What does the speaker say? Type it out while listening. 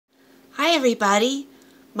Hi everybody,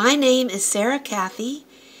 my name is Sarah Cathy,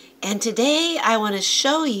 and today I want to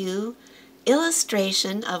show you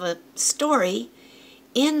illustration of a story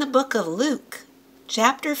in the book of Luke,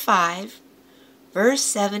 chapter 5, verse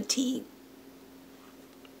 17.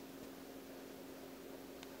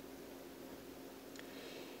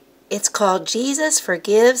 It's called Jesus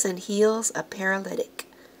Forgives and Heals a Paralytic.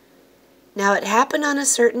 Now it happened on a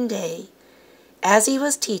certain day, as he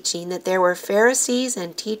was teaching, that there were Pharisees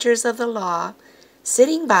and teachers of the law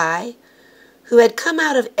sitting by, who had come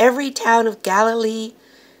out of every town of Galilee,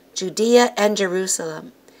 Judea, and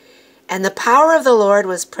Jerusalem, and the power of the Lord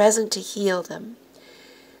was present to heal them.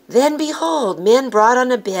 Then behold, men brought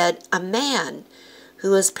on a bed a man who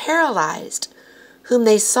was paralyzed, whom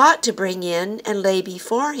they sought to bring in and lay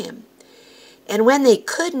before him. And when they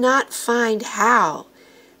could not find how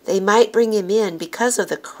they might bring him in because of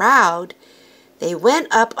the crowd, they went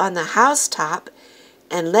up on the housetop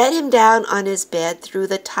and let him down on his bed through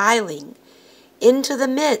the tiling into the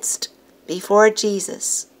midst before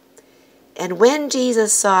Jesus. And when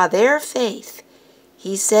Jesus saw their faith,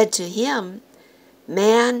 he said to him,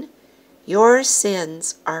 "Man, your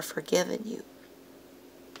sins are forgiven you."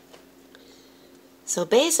 So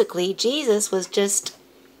basically, Jesus was just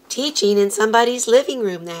teaching in somebody's living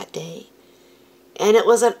room that day. And it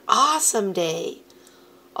was an awesome day.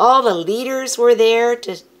 All the leaders were there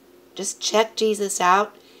to just check Jesus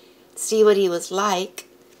out, see what he was like,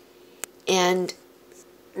 and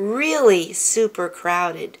really super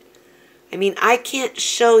crowded. I mean, I can't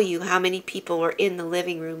show you how many people were in the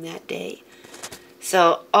living room that day.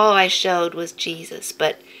 So all I showed was Jesus,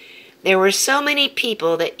 but there were so many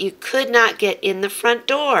people that you could not get in the front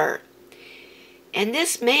door. And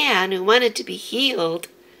this man who wanted to be healed,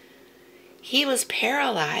 he was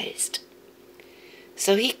paralyzed.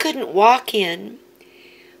 So he couldn't walk in,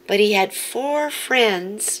 but he had 4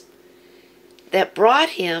 friends that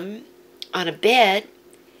brought him on a bed.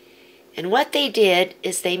 And what they did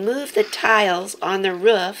is they moved the tiles on the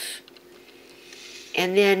roof,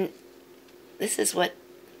 and then this is what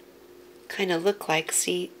kind of looked like,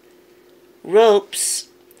 see, ropes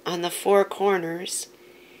on the 4 corners,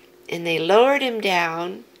 and they lowered him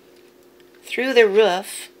down through the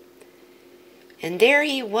roof, and there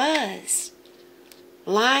he was,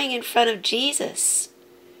 lying in front of Jesus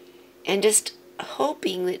and just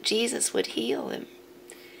hoping that Jesus would heal him.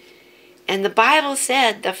 And the Bible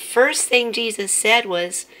said the first thing Jesus said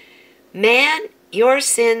was, "Man, your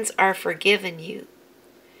sins are forgiven you."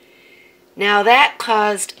 Now that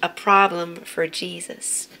caused a problem for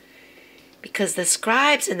Jesus, because the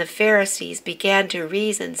scribes and the Pharisees began to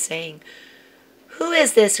reason, saying, "Who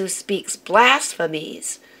is this who speaks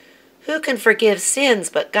blasphemies? Who can forgive sins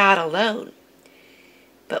but God alone?"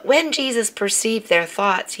 But when Jesus perceived their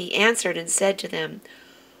thoughts, he answered and said to them,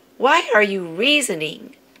 "Why are you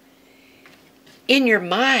reasoning in your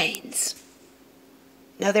minds?"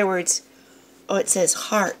 In other words, it says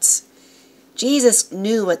hearts. Jesus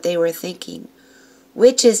knew what they were thinking.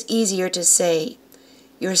 Which is easier to say,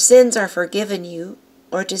 "Your sins are forgiven you,"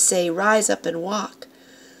 or to say, "Rise up and walk"?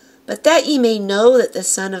 But that ye may know that the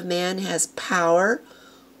Son of Man has power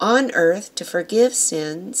on earth to forgive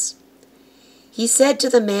sins, he said to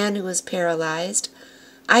the man who was paralyzed,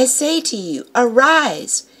 "I say to you,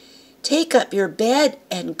 arise, take up your bed,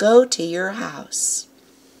 and go to your house."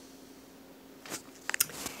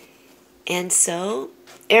 And so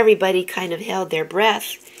everybody kind of held their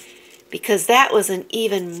breath, because that was an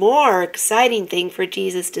even more exciting thing for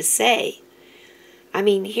Jesus to say. I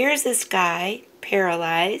mean, here's this guy,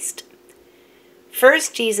 paralyzed.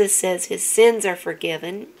 First, Jesus says his sins are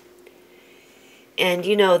forgiven. And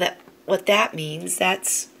you know that what that means.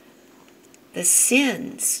 That's the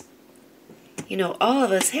sins. You know, all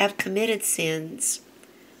of us have committed sins.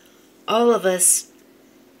 All of us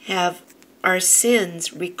have our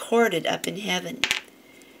sins recorded up in heaven.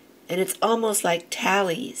 And it's almost like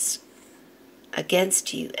tallies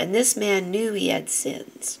against you. And this man knew he had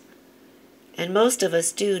sins. And most of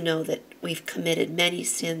us do know that we've committed many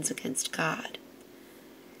sins against God.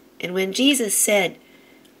 And when Jesus said,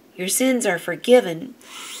 "Your sins are forgiven,"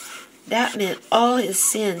 that meant all his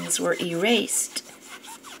sins were erased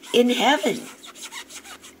in heaven.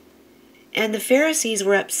 And the Pharisees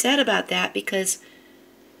were upset about that, because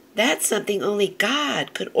that's something only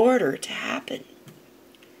God could order to happen.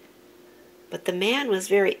 But the man was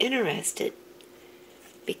very interested,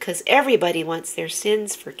 because everybody wants their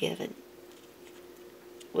sins forgiven.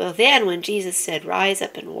 Well, then when Jesus said, "Rise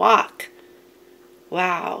up and walk,"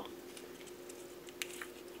 wow,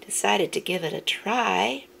 decided to give it a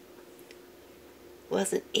try.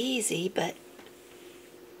 Wasn't easy, but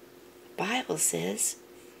the Bible says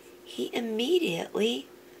he immediately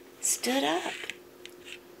stood up.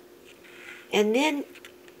 And then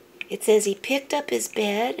it says he picked up his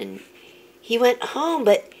bed and he went home,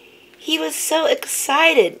 but he was so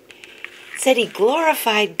excited. It said he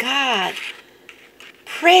glorified God.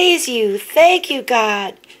 Praise you. Thank you,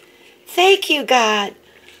 God. Thank you, God.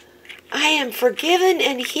 I am forgiven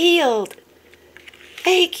and healed.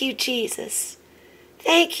 Thank you, Jesus.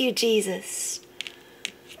 Thank you, Jesus.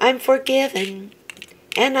 I'm forgiven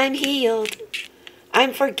and I'm healed.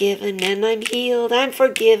 I'm forgiven and I'm healed. I'm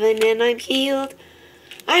forgiven and I'm healed.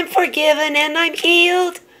 I'm forgiven and I'm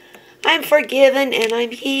healed. I'm forgiven and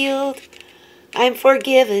I'm healed. I'm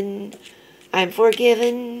forgiven. I'm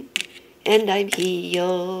forgiven and I'm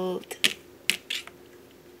healed.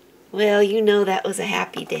 Well, you know that was a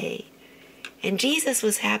happy day. And Jesus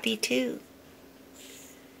was happy too.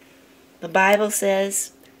 The Bible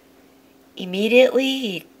says, immediately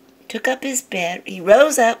he took up his bed. He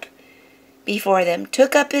rose up before them,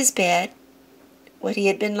 took up his bed, what he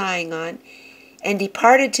had been lying on, and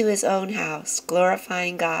departed to his own house,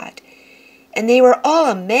 glorifying God. And they were all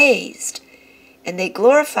amazed, and they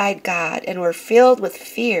glorified God and were filled with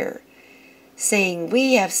fear, saying,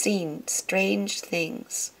 we have seen strange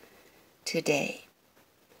things today.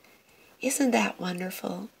 Isn't that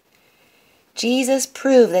wonderful? Jesus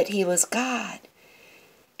proved that he was God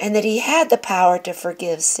and that he had the power to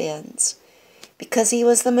forgive sins because he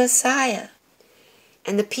was the Messiah.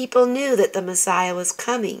 And the people knew that the Messiah was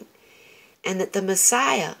coming and that the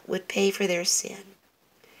Messiah would pay for their sin.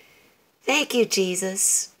 Thank you,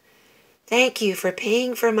 Jesus. Thank you for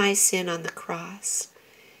paying for my sin on the cross.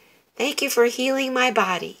 Thank you for healing my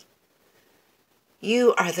body.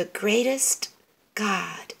 You are the greatest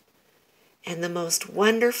God and the most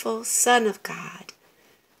wonderful Son of God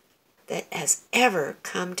that has ever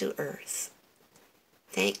come to earth.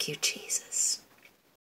 Thank you, Jesus.